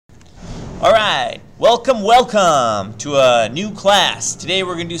Alright, welcome to a new class. Today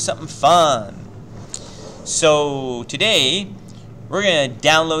we're going to do something fun. So today we're going to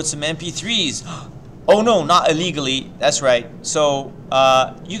download some mp3's. Oh no, not illegally, that's right. So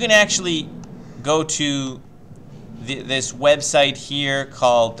you can actually go to this website here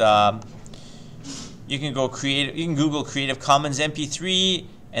called, you can Google Creative Commons mp3,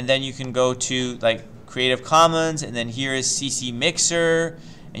 and then you can go to like Creative Commons, and then here is CC Mixer.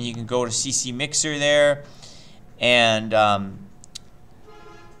 And you can go to CC Mixer there, and then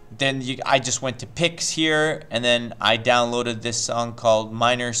I just went to Picks here, and then I downloaded this song called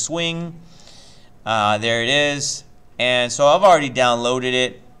Minor Swing. There it is, and so I've already downloaded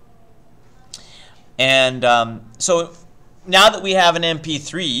it. And so now that we have an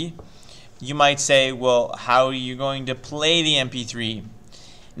MP3, you might say, well, how are you going to play the MP3?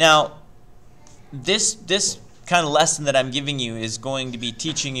 Now, this kind of lesson that I'm giving you is going to be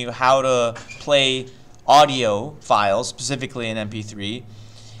teaching you how to play audio files, specifically an MP3,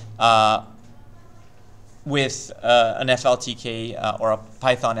 with an FLTK or a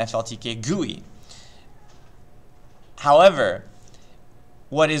Python FLTK GUI. However,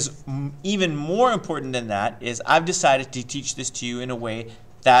 what is even more important than that is I've decided to teach this to you in a way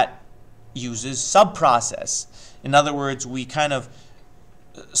that uses subprocess. In other words, we kind of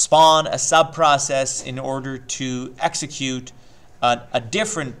spawn a subprocess in order to execute a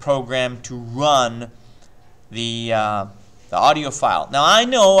different program to run the audio file. Now I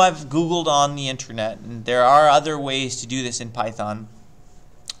know I've Googled on the internet, and there are other ways to do this in Python.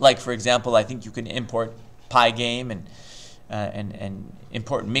 Like, for example, I think you can import Pygame and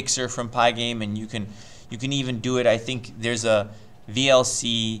import Mixer from Pygame, and you can even do it. I think there's a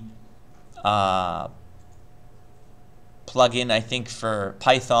VLC plugin, I think, for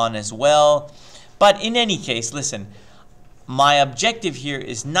Python as well. But in any case, listen, my objective here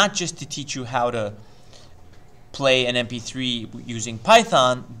is not just to teach you how to play an MP3 using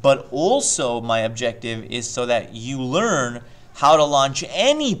Python, but also my objective is so that you learn how to launch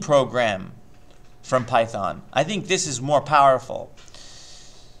any program from Python. I think this is more powerful.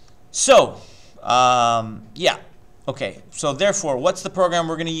 So, yeah. Okay, so therefore, what's the program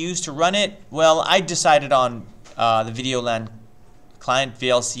we're going to use to run it? Well, I decided on the Videoland Client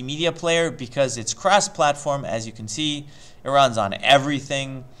VLC Media Player because it's cross-platform. As you can see, it runs on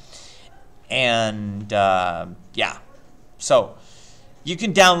everything. And yeah, so you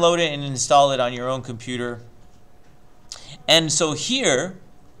can download it and install it on your own computer. And so here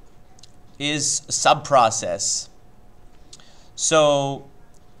is Subprocess. So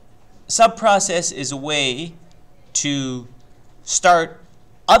Subprocess is a way to start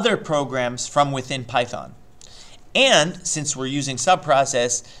other programs from within Python. And since we're using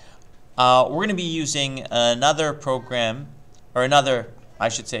Subprocess, we're going to be using another program, or another, I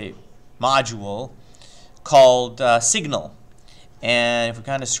should say, module called Signal. And if we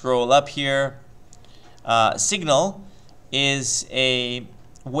kind of scroll up here, Signal is a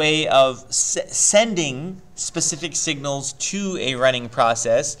way of sending specific signals to a running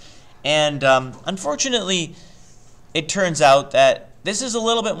process. And unfortunately, it turns out that this is a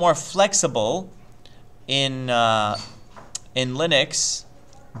little bit more flexible in Linux,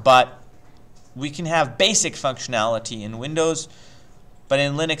 but we can have basic functionality in Windows. But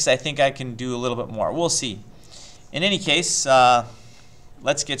in Linux, I think I can do a little bit more. We'll see. In any case,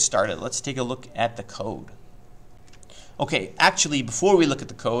 let's get started. Let's take a look at the code. Okay, actually, before we look at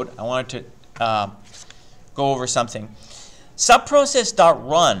the code, I wanted to go over something.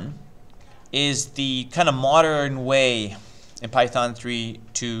 Subprocess.run is the kind of modern way in Python 3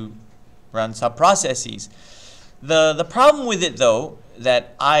 to run subprocesses. The problem with it, though,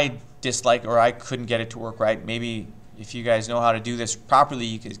 that I dislike, or I couldn't get it to work right, maybe if you guys know how to do this properly,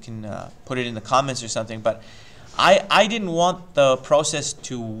 you can put it in the comments or something, but I didn't want the process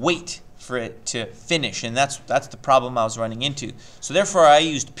to wait for it to finish, and that's the problem I was running into. So therefore I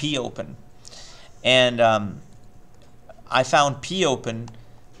used popen, and I found popen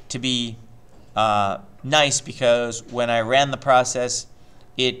to be nice because when I ran the process,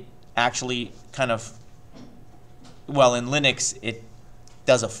 it actually kind of, well, in Linux it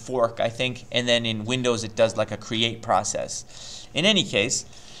does a fork, I think, and then in Windows it does like a create process. In any case,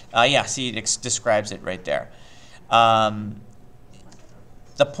 yeah, see, it describes it right there. My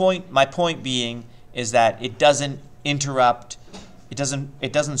point being is that it doesn't interrupt, it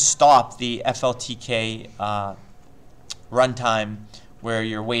doesn't stop the FLTK runtime where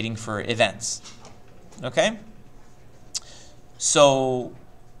you're waiting for events. Okay? So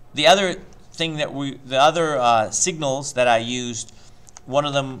the other thing that the other signals that I used, one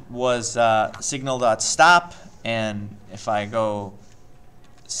of them was signal.stop, and if I go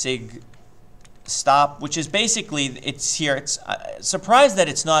sig stop, which is basically, it's here. It's surprised that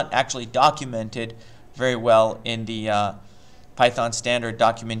it's not actually documented very well in the Python standard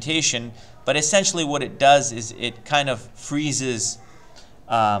documentation, but essentially what it does is it kind of freezes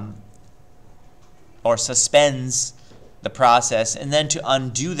or suspends the process, and then to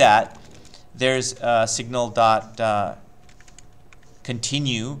undo that, there's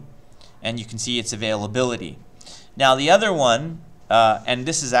signal.continue, and you can see its availability. Now the other one, and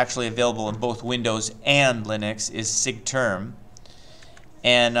this is actually available in both Windows and Linux, is sigterm.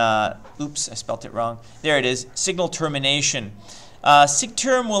 And oops, I spelt it wrong. There it is, signal termination.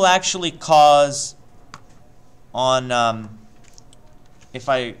 Sigterm will actually cause on, if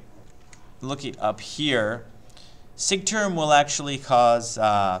I look it up here, sigterm will actually cause,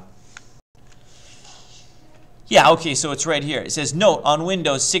 yeah, okay, so it's right here. It says, note, on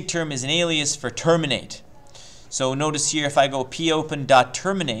Windows, sigterm is an alias for terminate. So notice here, if I go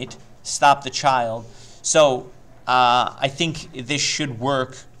popen.terminate, stop the child. So I think this should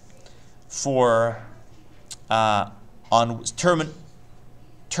work for on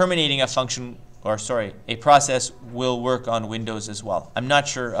terminating a function, or sorry, a process will work on Windows as well. I'm not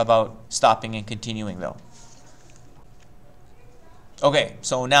sure about stopping and continuing though. Okay,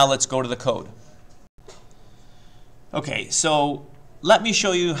 so now let's go to the code. Okay, so let me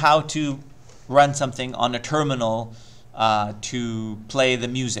show you how to run something on a terminal to play the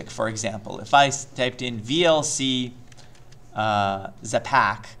music, for example. If I typed in VLC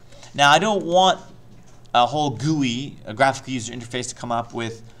Zapac, now I don't want a whole GUI, a graphical user interface, to come up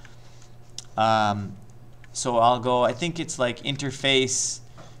with, so I'll go, I think it's like interface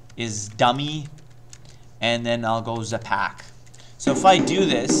is dummy, and then I'll go Zapac. So if I do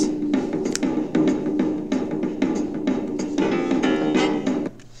this,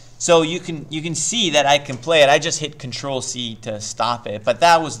 so you can see that I can play it. I just hit Control-C to stop it, but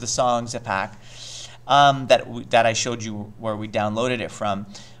that was the song Zapac that I showed you where we downloaded it from.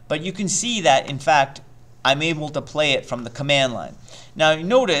 But you can see that, in fact, I'm able to play it from the command line. Now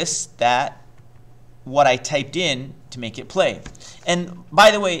notice that what I typed in to make it play. And by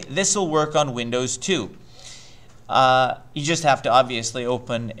the way, this will work on Windows too. You just have to obviously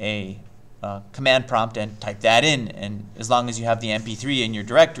open a command prompt and type that in, and as long as you have the mp3 in your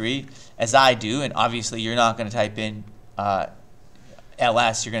directory, as I do, and obviously you're not going to type in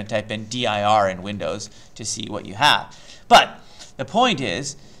ls, you're going to type in dir in Windows to see what you have. But the point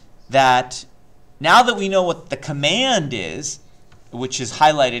is that now that we know what the command is, which is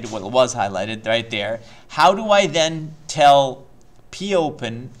highlighted, well, it was highlighted right there, how do I then tell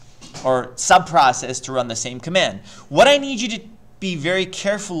popen or subprocess to run the same command? What I need you to be very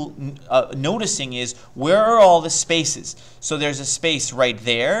careful noticing is, where are all the spaces? So there's a space right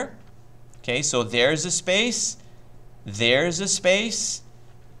there. Okay, so there's a space, there's a space,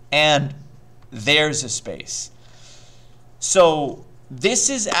 and there's a space. So this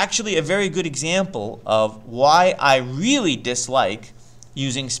is actually a very good example of why I really dislike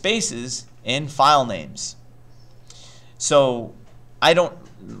using spaces in file names. So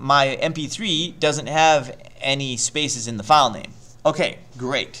my mp3 doesn't have any spaces in the file name. Okay,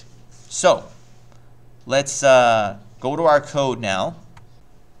 great. So let's go to our code now.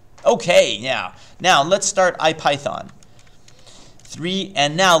 Okay, now let's start IPython 3,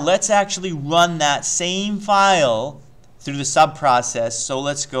 and now let's actually run that same file through the subprocess. So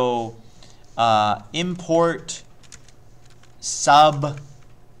let's go import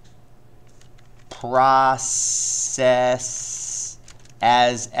subprocess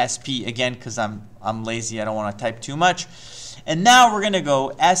as sp, again because I'm lazy, I don't want to type too much. And now we're going to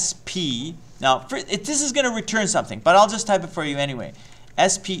go sp. Now this is going to return something, but I'll just type it for you anyway.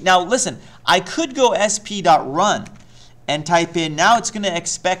 Sp. Now listen, I could go sp.run and type in, now it's going to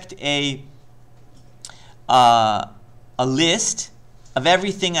expect a list of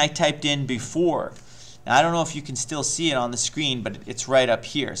everything I typed in before. Now I don't know if you can still see it on the screen, but it's right up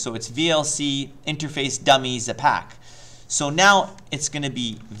here. So it's VLC interface dummy Zapac. So now it's going to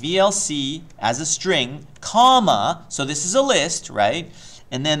be VLC as a string, comma, so this is a list, right?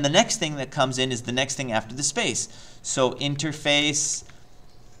 And then the next thing that comes in is the next thing after the space. So interface,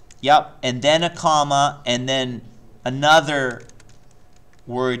 yep, and then a comma, and then another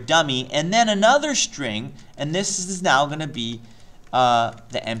word dummy, and then another string, and this is now going to be the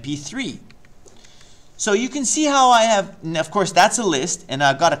mp3. So you can see how I have, and of course that's a list, and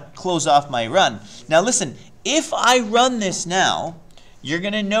I've got to close off my run. Now listen, if I run this now, you're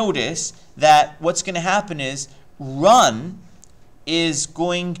going to notice that what's going to happen is run is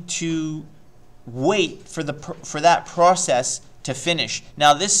going to wait for that process to finish.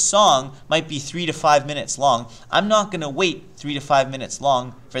 Now this song might be 3 to 5 minutes long. I'm not going to wait 3 to 5 minutes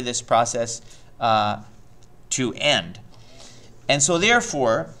long for this process to end. And so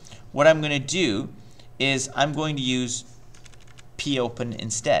therefore, what I'm going to do is I'm going to use popen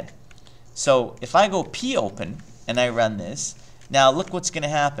instead. So if I go popen and I run this, now look what's going to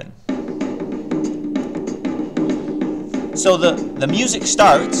happen. So the music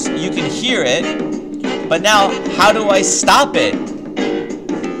starts, you can hear it, but now how do I stop it?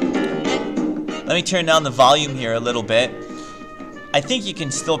 Let me turn down the volume here a little bit. I think you can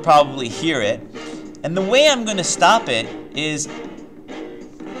still probably hear it. And the way I'm going to stop it is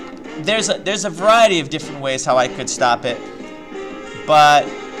there's a variety of different ways how I could stop it, but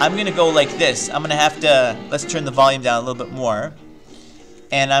I'm going to go like this. I'm going to have to, let's turn the volume down a little bit more,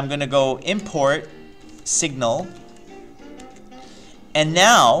 and I'm going to go import signal, and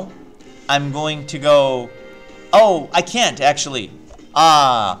now I'm going to go, oh, I can't actually.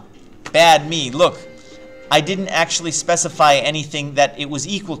 Bad me. Look, I didn't actually specify anything that it was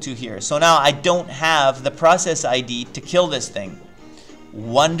equal to here. So now I don't have the process ID to kill this thing.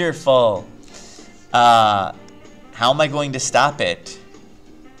 Wonderful. How am I going to stop it?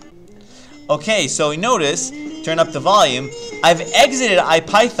 Okay, so notice, turn up the volume. I've exited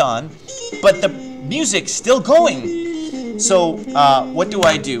IPython, but the music's still going. So what do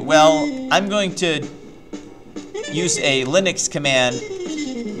I do? Well, I'm going to use a Linux command.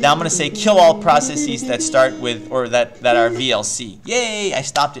 Now I'm going to say kill all processes that start with or that are VLC. Yay! I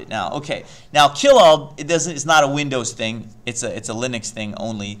stopped it now. Okay. Now kill all, it's not a Windows thing. It's a Linux thing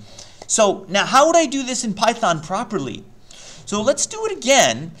only. So now how would I do this in Python properly? So let's do it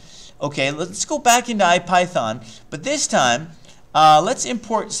again. Okay. Let's go back into IPython, but this time let's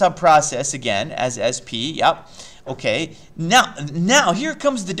import subprocess again as SP. Yep. Okay, now here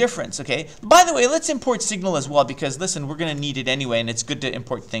comes the difference, okay? By the way, let's import signal as well because, listen, we're going to need it anyway, and it's good to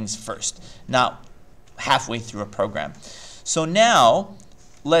import things first, not halfway through a program. So now,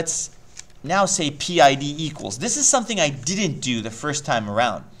 let's now say PID equals. This is something I didn't do the first time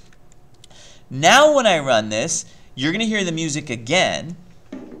around. Now when I run this, you're going to hear the music again,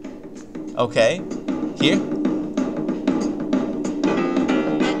 okay? Here.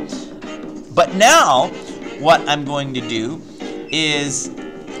 But now, what I'm going to do is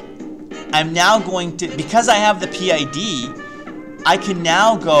I'm now going to, because I have the PID, I can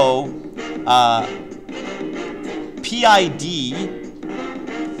now go PID,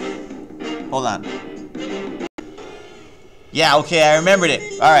 hold on. Yeah, okay, I remembered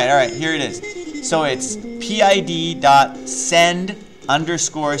it. All right, here it is. So it's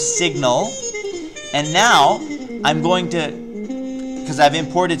PID.send_signal, and now I'm going to, because I've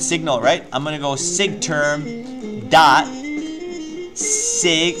imported signal, right? I'm going to go sigterm dot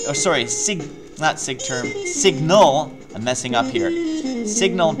signal. I'm messing up here.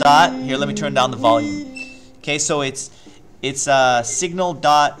 Signal dot, here, let me turn down the volume. Okay, so it's signal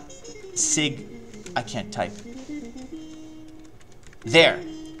dot sig, I can't type. There.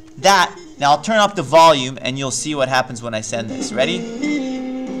 That, now I'll turn up the volume and you'll see what happens when I send this. Ready?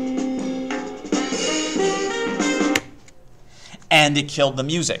 And it killed the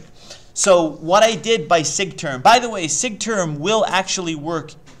music. So what I did by sigterm, by the way, sigterm will actually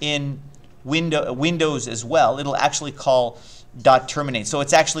work in Windows as well. It'll actually call .terminate. So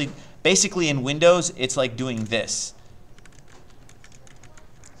it's actually, basically in Windows, it's like doing this.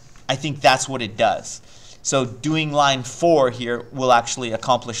 I think that's what it does. So doing line 4 here will actually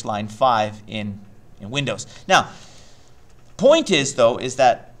accomplish line 5 in Windows. Now, point is though, is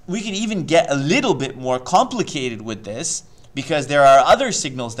that we can even get a little bit more complicated with this, because there are other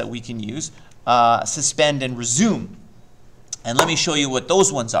signals that we can use, suspend and resume. And let me show you what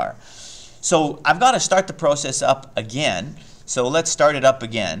those ones are. So I've got to start the process up again. So let's start it up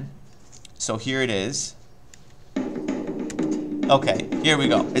again. So here it is. Okay, here we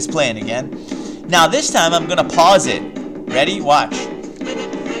go. It's playing again. Now this time I'm going to pause it. Ready? Watch.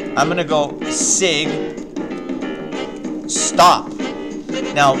 I'm going to go sig stop.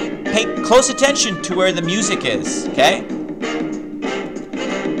 Now pay close attention to where the music is, okay?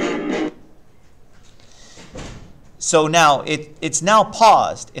 So now it's now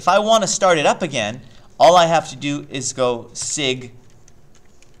paused. If I want to start it up again, all I have to do is go sig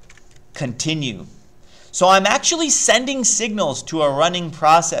continue. So I'm actually sending signals to a running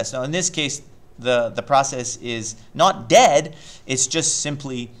process. Now in this case, the process is not dead, it's just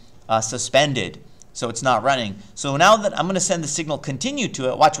simply suspended. So it's not running. So now that I'm going to send the signal continue to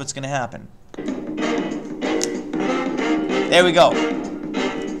it, watch what's going to happen. There we go.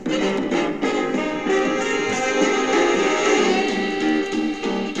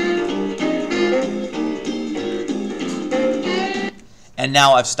 And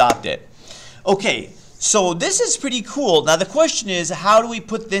now I've stopped it. Okay, So this is pretty cool. Now the question is, how do we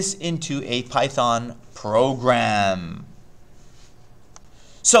put this into a Python program?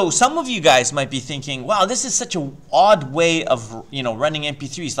 So some of you guys might be thinking, wow, this is such an odd way of running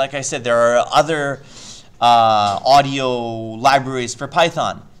MP3s. Like I said, there are other audio libraries for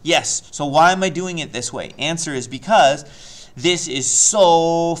Python. Yes, so why am I doing it this way? Answer is because this is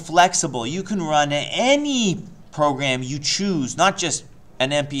so flexible. You can run any program you choose, not just an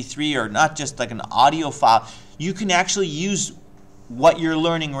MP3 or not just like an audio file. You can actually use what you're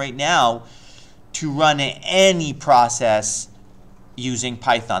learning right now to run any process using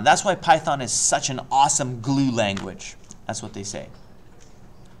Python. That's why Python is such an awesome glue language. That's what they say.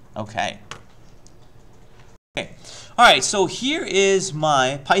 Okay. All right, so here is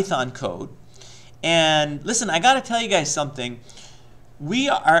my Python code. And listen, I got to tell you guys something. We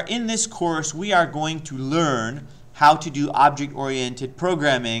are in this course, we are going to learn how to do object-oriented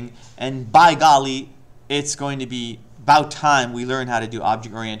programming, and by golly, it's going to be about time we learn how to do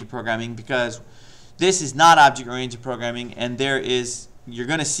object-oriented programming, because this is not object-oriented programming, and you're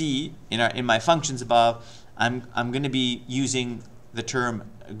going to see in my functions above, I'm going to be using the term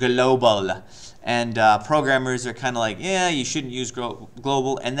global, and programmers are kind of like, yeah, you shouldn't use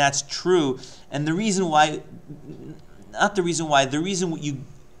global, and that's true. And the reason why,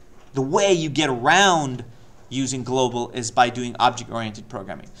 the way you get around using global is by doing object-oriented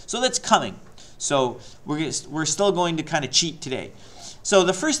programming. So that's coming. So we're still going to kind of cheat today. So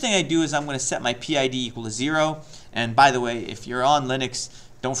the first thing I do is I'm going to set my PID equal to 0. And by the way, if you're on Linux,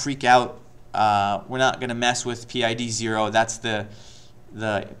 don't freak out. We're not going to mess with PID 0. That's the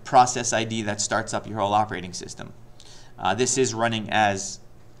process ID that starts up your whole operating system. This is running as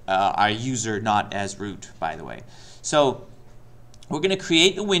our user, not as root, by the way. So we're going to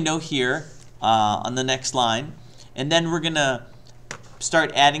create a window here on the next line, and then we're going to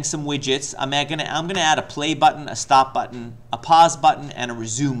start adding some widgets. I'm going to add a play button, a stop button, a pause button, and a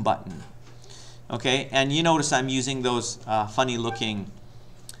resume button. Okay, and you notice I'm using those funny looking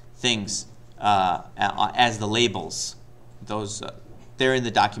things as the labels. Those they're in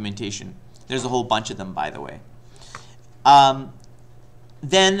the documentation. There's a whole bunch of them, by the way.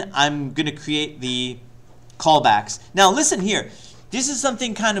 Then I'm going to create the callbacks. Now listen here. This is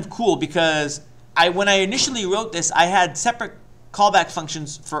something kind of cool, because when I initially wrote this, I had separate callback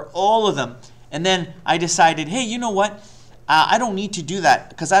functions for all of them, and then I decided, hey, you know what? I don't need to do that,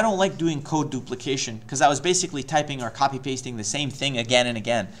 because I don't like doing code duplication, because I was basically typing or copy pasting the same thing again and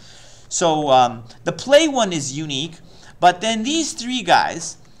again. So the play one is unique, but then these three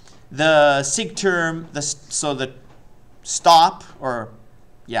guys, the sig term, the stop, or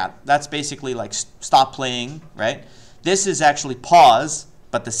yeah, that's basically like stop playing, right? This is actually pause,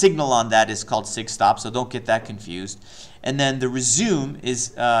 but the signal on that is called sig stop, so don't get that confused. And then the resume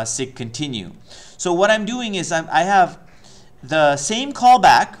is sig continue. So what I'm doing is I have the same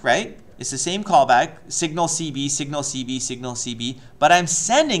callback, right? It's the same callback, signal CB, signal CB, signal CB, but I'm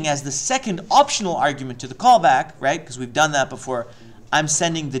sending as the second optional argument to the callback, right? Because we've done that before. I'm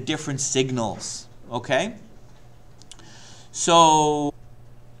sending the different signals, okay? So,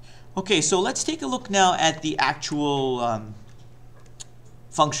 okay, so let's take a look now at the actual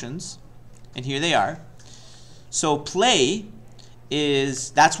functions, and here they are. So play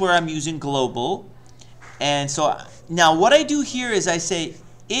that's where I'm using global, and so now what I do here is I say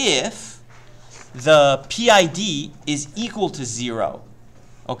if the PID is equal to 0,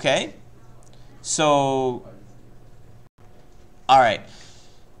 okay? So, all right.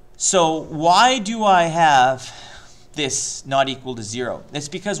 So why do I have this not equal to 0? It's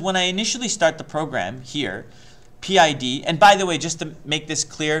because when I initially start the program here, PID, and by the way, just to make this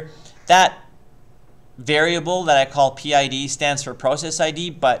clear, that variable that I call PID stands for process ID,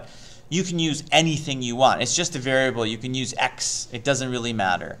 but you can use anything you want. It's just a variable. You can use X. It doesn't really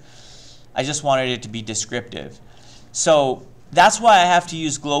matter. I just wanted it to be descriptive. So that's why I have to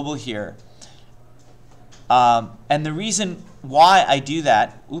use global here. And the reason why I do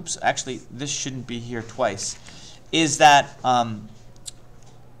that, oops, actually this shouldn't be here twice, is that I'm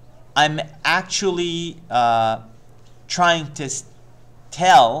actually trying to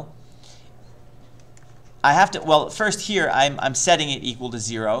tell, I have to, well, first here I'm setting it equal to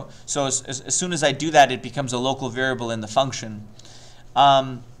 0. So as soon as I do that, it becomes a local variable in the function.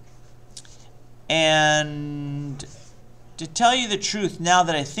 And to tell you the truth, now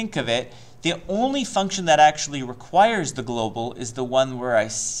that I think of it, the only function that actually requires the global is the one where I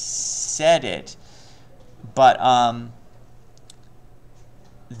set it. But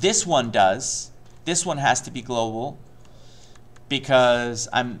this one does. This one has to be global. because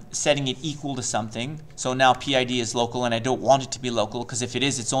I'm setting it equal to something. So now PID is local, and I don't want it to be local, because if it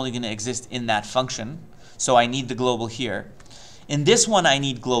is, it's only going to exist in that function. So I need the global here. In this one, I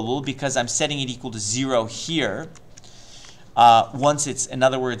need global because I'm setting it equal to 0 here. Once it's, in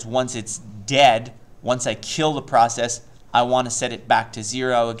other words, once it's dead, once I kill the process, I want to set it back to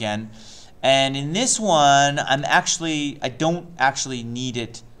 0 again. And in this one, I don't actually need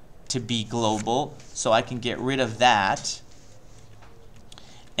it to be global, so I can get rid of that.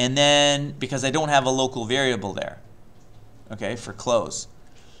 And then, because I don't have a local variable there, okay, for close.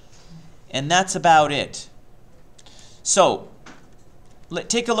 And that's about it. So,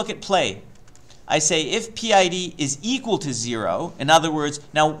 take a look at play. I say if PID is equal to 0, in other words,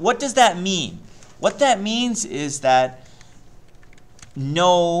 now what does that mean? What that means is that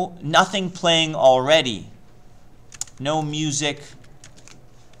nothing playing already. No music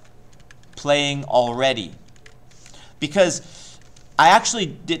playing already. Because I actually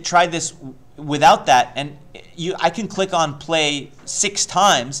did try this without that, and I can click on play 6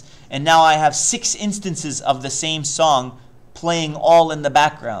 times, and now I have 6 instances of the same song playing all in the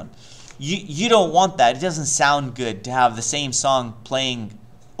background. You don't want that. It doesn't sound good to have the same song playing,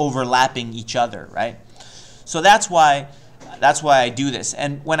 overlapping each other, right? So that's why I do this.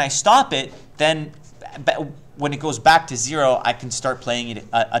 And when I stop it, then when it goes back to 0, I can start playing it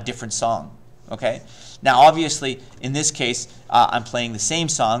a different song. Okay. Now, obviously, in this case, I'm playing the same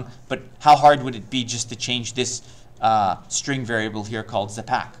song, but how hard would it be just to change this string variable here called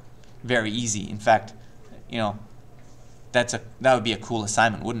Zapak? Very easy. In fact, you know, that would be a cool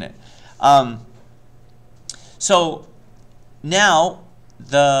assignment, wouldn't it? So now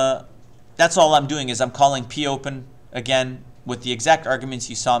that's all I'm doing is I'm calling popen again with the exact arguments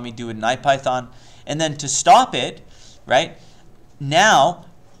you saw me do in IPython, and then to stop it, right? Now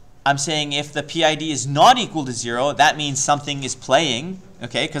I'm saying if the PID is not equal to 0, that means something is playing,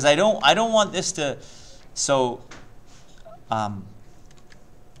 okay? Because I don't want this to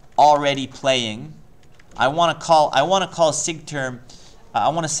already playing. I want to call sigterm. I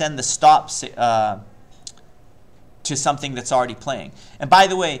want to send the stop to something that's already playing. And by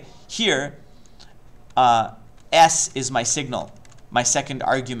the way, here S is my signal, my second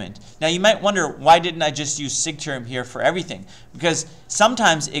argument. Now you might wonder, why didn't I just use sigterm here for everything? Because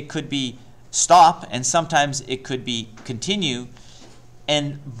sometimes it could be stop and sometimes it could be continue.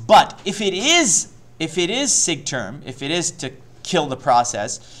 But if it is sigterm, if it is to kill the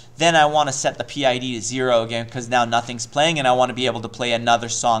process, then I want to set the PID to 0 again, because now nothing's playing, and I want to be able to play another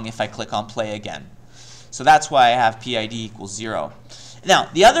song if I click on play again. So that's why I have PID equals 0. Now,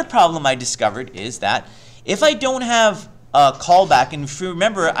 the other problem I discovered is that if I don't have a callback, and if you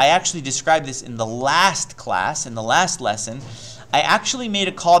remember, I actually described this in the last class, in the last lesson, I actually made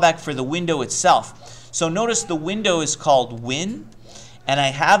a callback for the window itself. So notice the window is called win, and I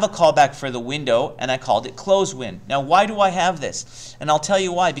have a callback for the window, and I called it close win. Now, why do I have this? And I'll tell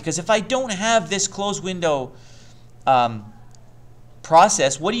you why. Because if I don't have this close window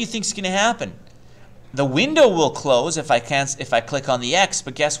process, what do you think is going to happen? The window will close if I click on the X,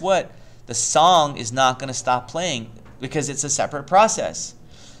 but guess what? The song is not going to stop playing because it's a separate process.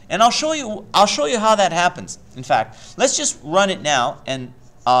 And I'll show you how that happens. In fact, let's just run it now, and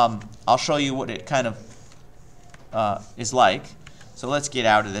I'll show you what it kind of is like. So let's get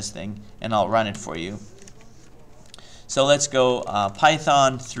out of this thing, and I'll run it for you. So let's go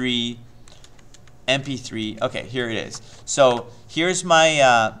Python 3 mp3. Okay, here it is. So here's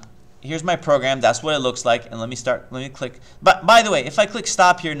my program. That's what it looks like. And let me click. But by the way, if I click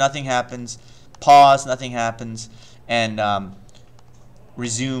stop here, nothing happens. Pause, nothing happens. And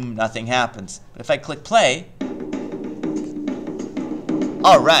resume, nothing happens. But if I click play,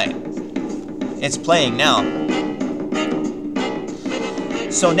 all right, it's playing now.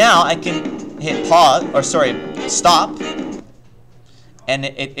 So now I can hit pause, or sorry, stop, and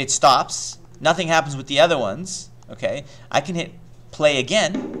it stops. Nothing happens with the other ones. Okay, I can hit play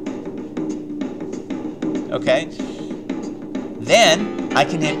again. Okay, then I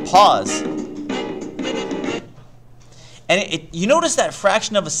can hit pause, and you notice that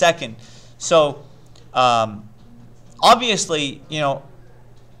fraction of a second. So obviously, you know,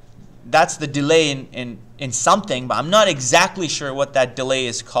 that's the delay in something, but I'm not exactly sure what that delay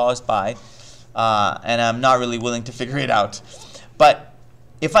is caused by, and I'm not really willing to figure it out. But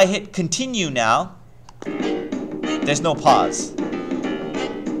if I hit continue now, there's no pause.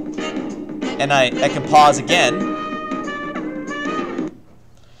 And I can pause again.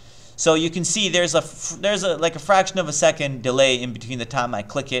 So you can see there's like a fraction of a second delay in between the time I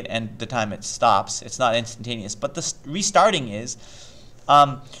click it and the time it stops. It's not instantaneous, but the restarting is.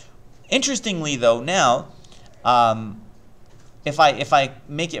 Interestingly though, now if I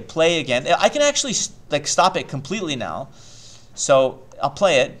make it play again, I can actually like stop it completely now. So I'll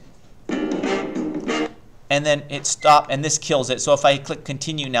play it, and then it stopped, and this kills it. So if I click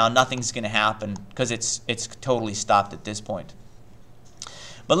continue now, nothing's going to happen because it's totally stopped at this point.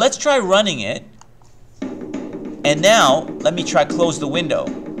 But let's try running it, and now let me try close the window.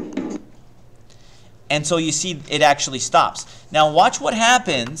 And so you see it actually stops. Now watch what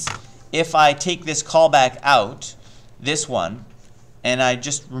happens if I take this callback out, this one, and I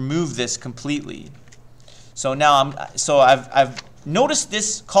just remove this completely. So now I've noticed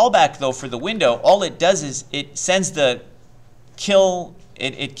this callback though for the window. All it does is it sends the kill.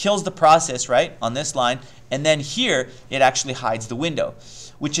 It kills the process right on this line, and then here it actually hides the window,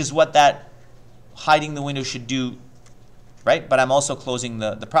 which is what that hiding the window should do, right? But I'm also closing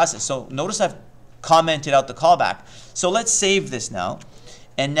the process. So notice I've commented out the callback. So let's save this now,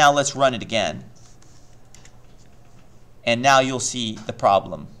 and now let's run it again. And now you'll see the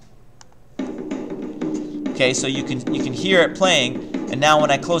problem. Okay, so you can hear it playing, and now when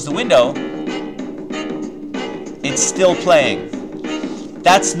I close the window, it's still playing.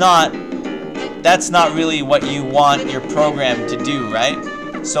 That's not really what you want your program to do, right?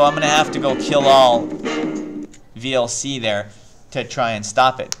 So I'm gonna have to go kill all VLC there to try and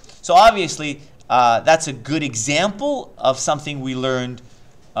stop it. So obviously that's a good example of something we learned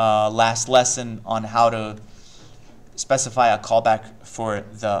last lesson on how to specify a callback for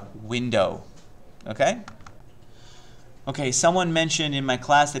the window. Okay? Okay, someone mentioned in my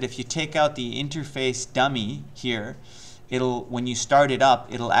class that if you take out the interface dummy here, when you start it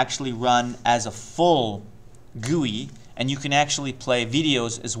up, it'll actually run as a full GUI, and you can actually play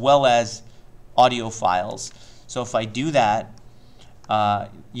videos as well as audio files. So if I do that,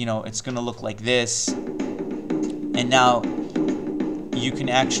 you know, it's going to look like this, and now you can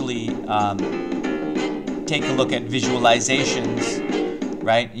actually take a look at visualizations,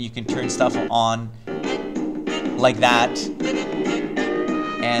 right? You can turn stuff on like that,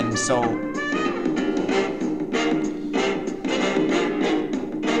 and so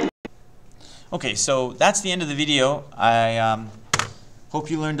okay, so that's the end of the video. I hope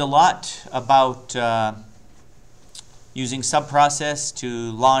you learned a lot about using Subprocess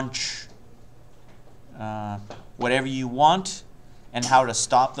to launch whatever you want, and how to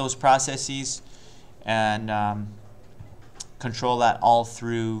stop those processes, and control that all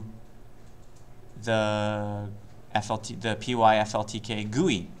through the pyFltk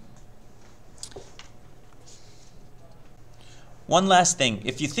GUI. One last thing,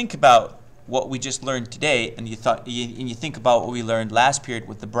 if you think about what we just learned today, and you think about what we learned last period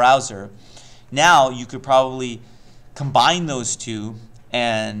with the browser, now you could probably combine those two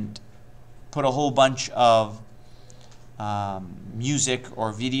and put a whole bunch of music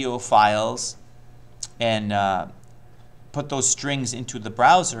or video files and put those strings into the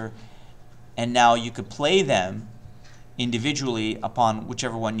browser, and now you could play them individually upon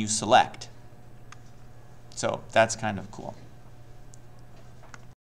whichever one you select. So that's kind of cool.